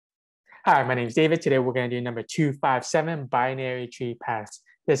Hi, my name is David. Today we're going to do number 257, binary tree paths.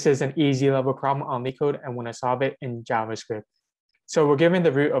 This is an easy level problem on LeetCode and we're going to solve it in JavaScript. So we're given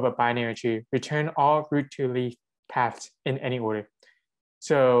the root of a binary tree. Return all root to leaf paths in any order.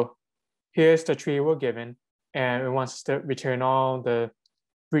 So here's the tree we're given, and it wants us to return all the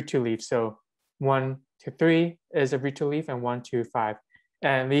root to leaf. So 1 to 3 is a root to leaf, and 1 to 5.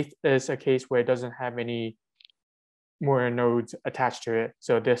 And leaf is a case where it doesn't have any more nodes attached to it.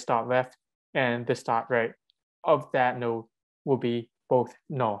 So this dot left and this dot right of that node will be both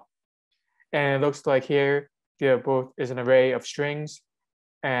null. And it looks like here, there both is an array of strings,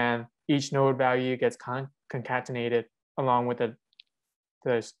 and each node value gets concatenated along with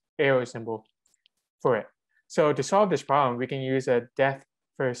the arrow symbol for it. So to solve this problem, we can use a depth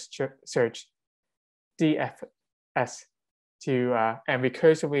first search, DFS, to and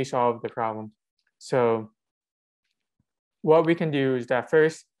recursively solve the problem. So what we can do is that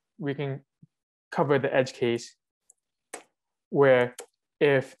first we can cover the edge case where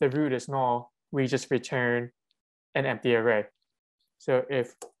if the root is null, we just return an empty array. So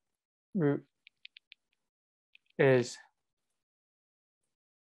if root is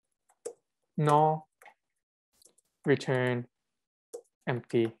null, return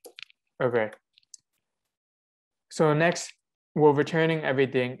empty array. So next, we're returning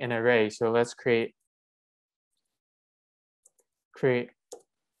everything in array. So let's create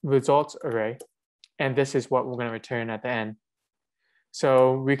results array. And this is what we're going to return at the end.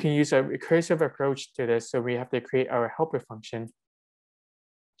 So we can use a recursive approach to this. So we have to create our helper function.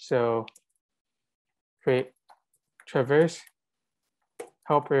 So create traverse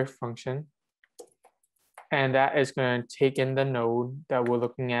helper function. And that is going to take in the node that we're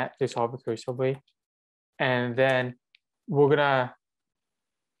looking at to solve recursively. And then we're going to,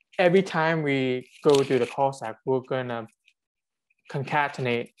 every time we go through the call stack, we're going to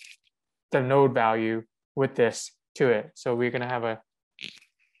concatenate the node value with this to it. So we're going to have a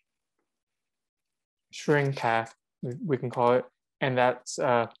string path, we can call it, and that's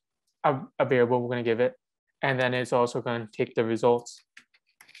a variable we're going to give it. And then it's also going to take the results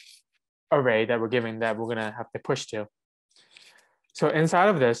array that we're giving that we're going to have to push to. So inside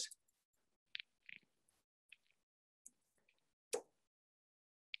of this,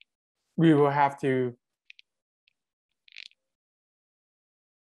 we will have to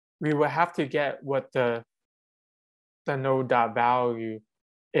get what the node.value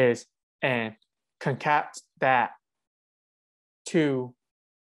is and concat that to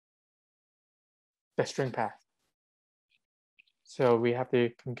the string path. So we have to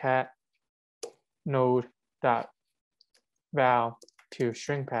concat node.val to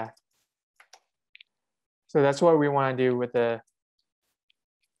string path. So that's what we want to do with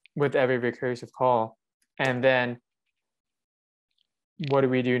every recursive call. And then what do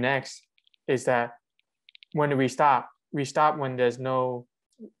we do next is that when do we stop? We stop when there's no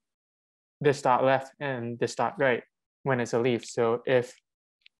this dot left and this dot right when it's a leaf. So if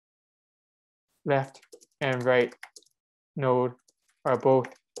left and right node are both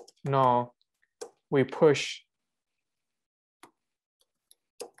null, we push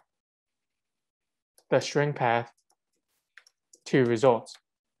the string path to results.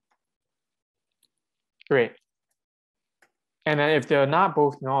 Great. And then if they're not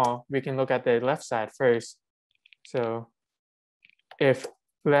both null, we can look at the left side first. So if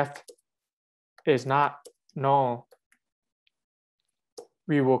left is not null,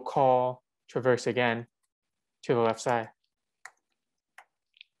 we will call traverse again to the left side.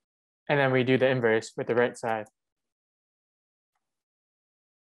 And then we do the inverse with the right side.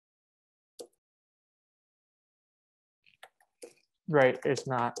 Right is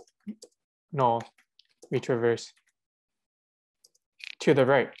not null, we traverse to the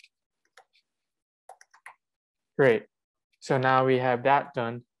right. Great. So now we have that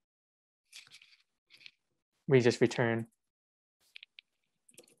done. We just return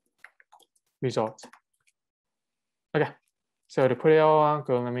results. Okay. So to put it all on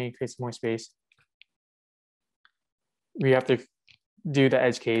go, let me create some more space. We have to do the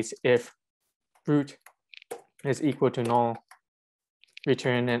edge case. If root is equal to null,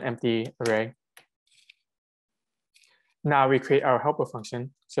 return an empty array. Now we create our helper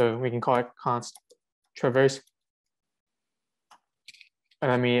function. So we can call it const traverse. And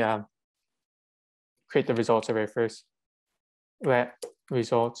let me create the results array first. Let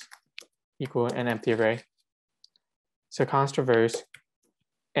results equal an empty array. So const traverse,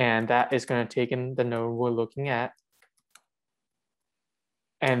 and that is going to take in the node we're looking at.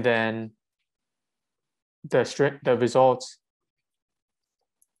 And then the results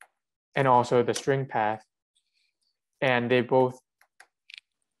and also the string path. And they both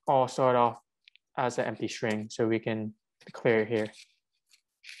all start off as an empty string, so we can declare it here.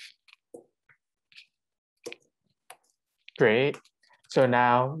 Great. So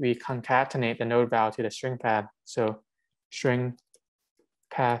now we concatenate the node value to the string path. So string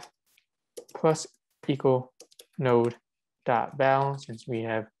path plus equal node dot val, since we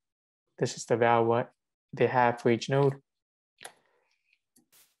have, this is the val what they have for each node.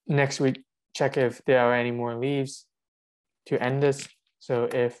 Next, we check if there are any more leaves to end this. So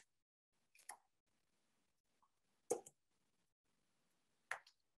if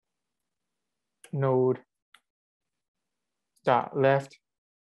node dot left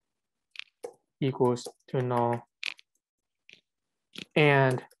equals to null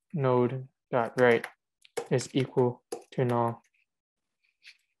and node dot right is equal to null,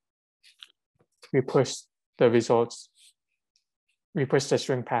 we push the results. We push the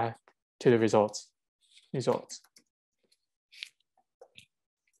string path to the results.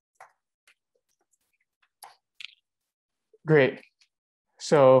 Great.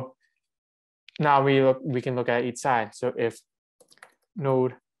 So now we can look at each side. So if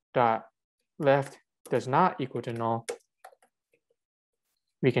node dot left does not equal to null,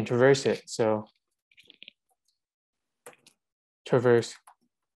 we can traverse it. So traverse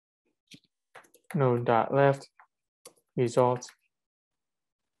node dot left results.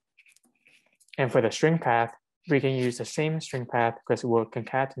 And for the string path, we can use the same string path because we're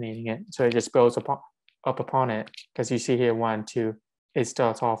concatenating it. So it just builds up upon it, because you see here 1, 2, it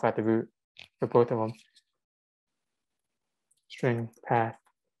starts off at the root for both of them. String path.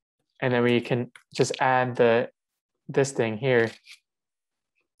 And then we can just add this thing here,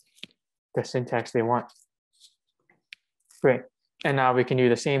 the syntax they want. Great. And now we can do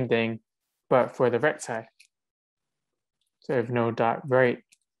the same thing, but for the right side. So if node dot right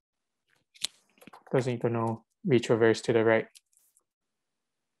doesn't equal null, we traverse to the right.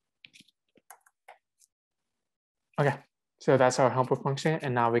 Okay, so that's our helper function,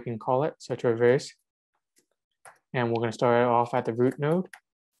 and now we can call it. So traverse, and we're going to start it off at the root node.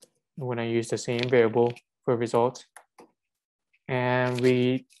 We're going to use the same variable for results, and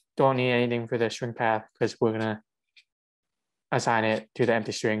we don't need anything for the string path because we're going to assign it to the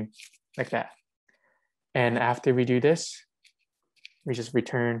empty string like that. And after we do this, we just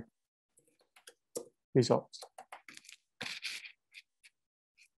return results.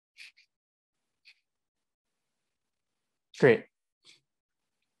 Great.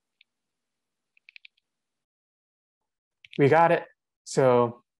 We got it.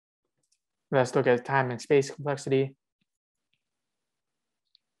 So let's look at time and space complexity.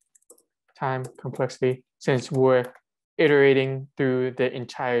 Time complexity, since we're iterating through the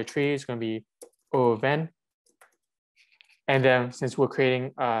entire tree, is going to be O of n. And then since we're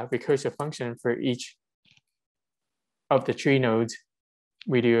creating a recursive function for each of the tree nodes,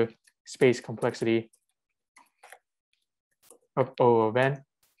 we do space complexity of O of n,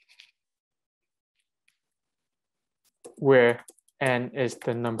 where n is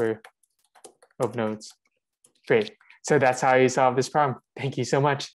the number of nodes. Great. So that's how you solve this problem. Thank you so much.